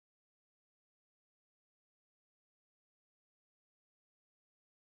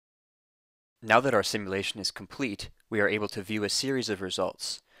Now that our simulation is complete, we are able to view a series of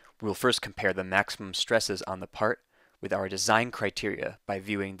results. We will first compare the maximum stresses on the part with our design criteria by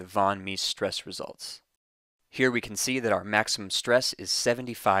viewing the von Mises stress results. Here we can see that our maximum stress is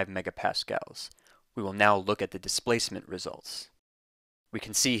 75 megapascals. We will now look at the displacement results. We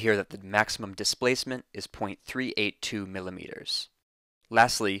can see here that the maximum displacement is 0.382 millimeters.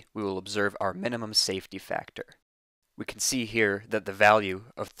 Lastly, we will observe our minimum safety factor. We can see here that the value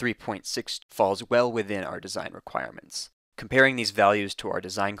of 3.6 falls well within our design requirements. Comparing these values to our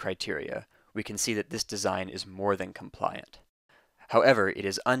design criteria, we can see that this design is more than compliant. However, it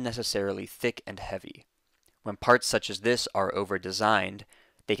is unnecessarily thick and heavy. When parts such as this are over-designed,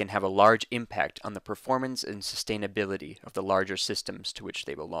 they can have a large impact on the performance and sustainability of the larger systems to which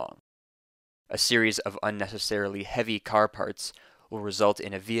they belong. A series of unnecessarily heavy car parts will result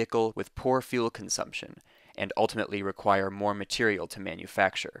in a vehicle with poor fuel consumption and ultimately require more material to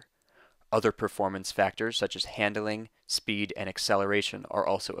manufacture. Other performance factors such as handling, speed, and acceleration are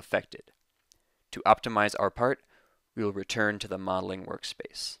also affected. To optimize our part, we will return to the modeling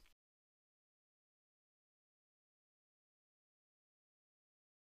workspace.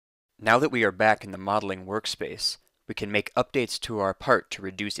 Now that we are back in the modeling workspace, we can make updates to our part to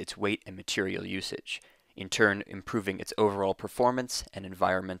reduce its weight and material usage, in turn improving its overall performance and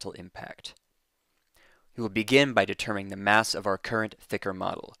environmental impact. We will begin by determining the mass of our current thicker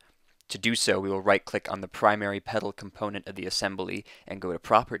model. To do so, we will right-click on the primary pedal component of the assembly and go to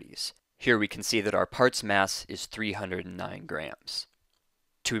Properties. Here we can see that our part's mass is 309 grams.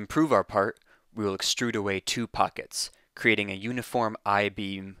 To improve our part, we will extrude away 2 pockets, creating a uniform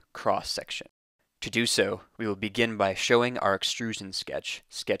I-beam cross-section. To do so, we will begin by showing our extrusion sketch,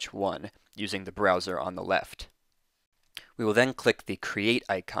 Sketch 1, using the browser on the left. We will then click the Create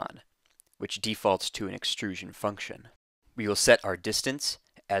icon, which defaults to an extrusion function. We will set our distance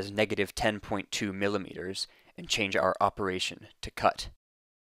as negative 10.2 millimeters and change our operation to cut.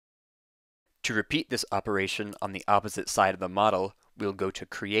 To repeat this operation on the opposite side of the model, we will go to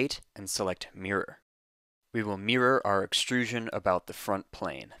Create and select Mirror. We will mirror our extrusion about the front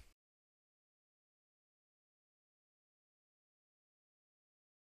plane.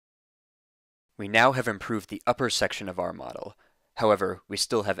 We now have improved the upper section of our model. However, we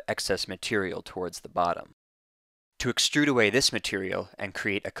still have excess material towards the bottom. To extrude away this material and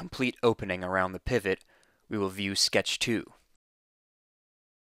create a complete opening around the pivot, we will view Sketch 2.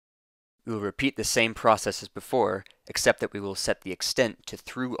 We will repeat the same process as before, except that we will set the extent to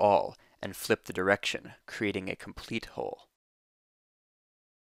through all and flip the direction, creating a complete hole.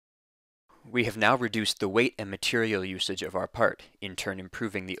 We have now reduced the weight and material usage of our part, in turn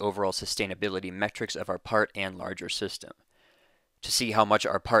improving the overall sustainability metrics of our part and larger system. To see how much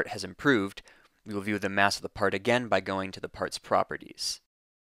our part has improved, we will view the mass of the part again by going to the part's properties.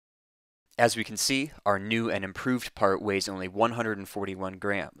 As we can see, our new and improved part weighs only 141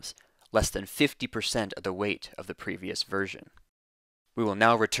 grams, less than 50% of the weight of the previous version. We will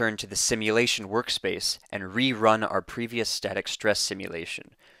now return to the simulation workspace and rerun our previous static stress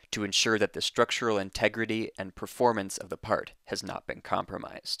simulation to ensure that the structural integrity and performance of the part has not been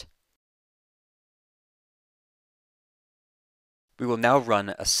compromised. We will now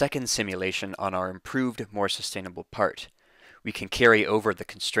run a second simulation on our improved, more sustainable part. We can carry over the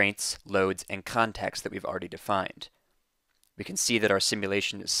constraints, loads, and contacts that we've already defined. We can see that our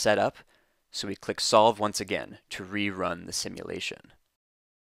simulation is set up, so we click Solve once again to rerun the simulation.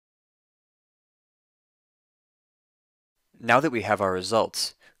 Now that we have our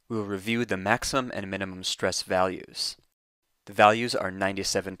results, we will review the maximum and minimum stress values. The values are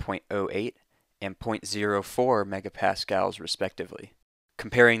 97.08 and 0.04 megapascals respectively.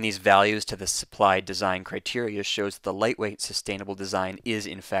 Comparing these values to the supplied design criteria shows that the lightweight sustainable design is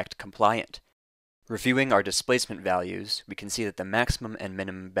in fact compliant. Reviewing our displacement values, we can see that the maximum and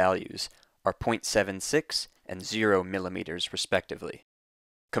minimum values are 0.76 and 0 millimeters respectively.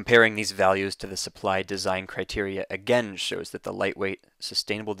 Comparing these values to the supplied design criteria again shows that the lightweight,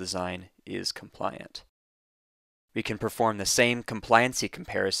 sustainable design is compliant. We can perform the same compliancy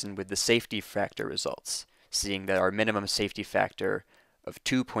comparison with the safety factor results, seeing that our minimum safety factor of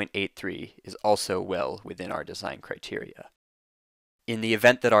 2.83 is also well within our design criteria. In the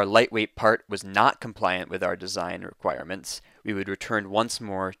event that our lightweight part was not compliant with our design requirements, we would return once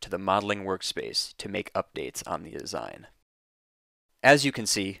more to the modeling workspace to make updates on the design. As you can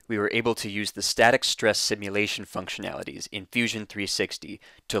see, we were able to use the static stress simulation functionalities in Fusion 360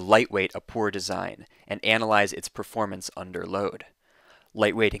 to lightweight a poor design and analyze its performance under load.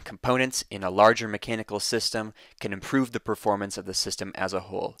 Lightweighting components in a larger mechanical system can improve the performance of the system as a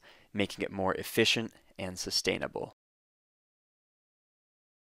whole, making it more efficient and sustainable.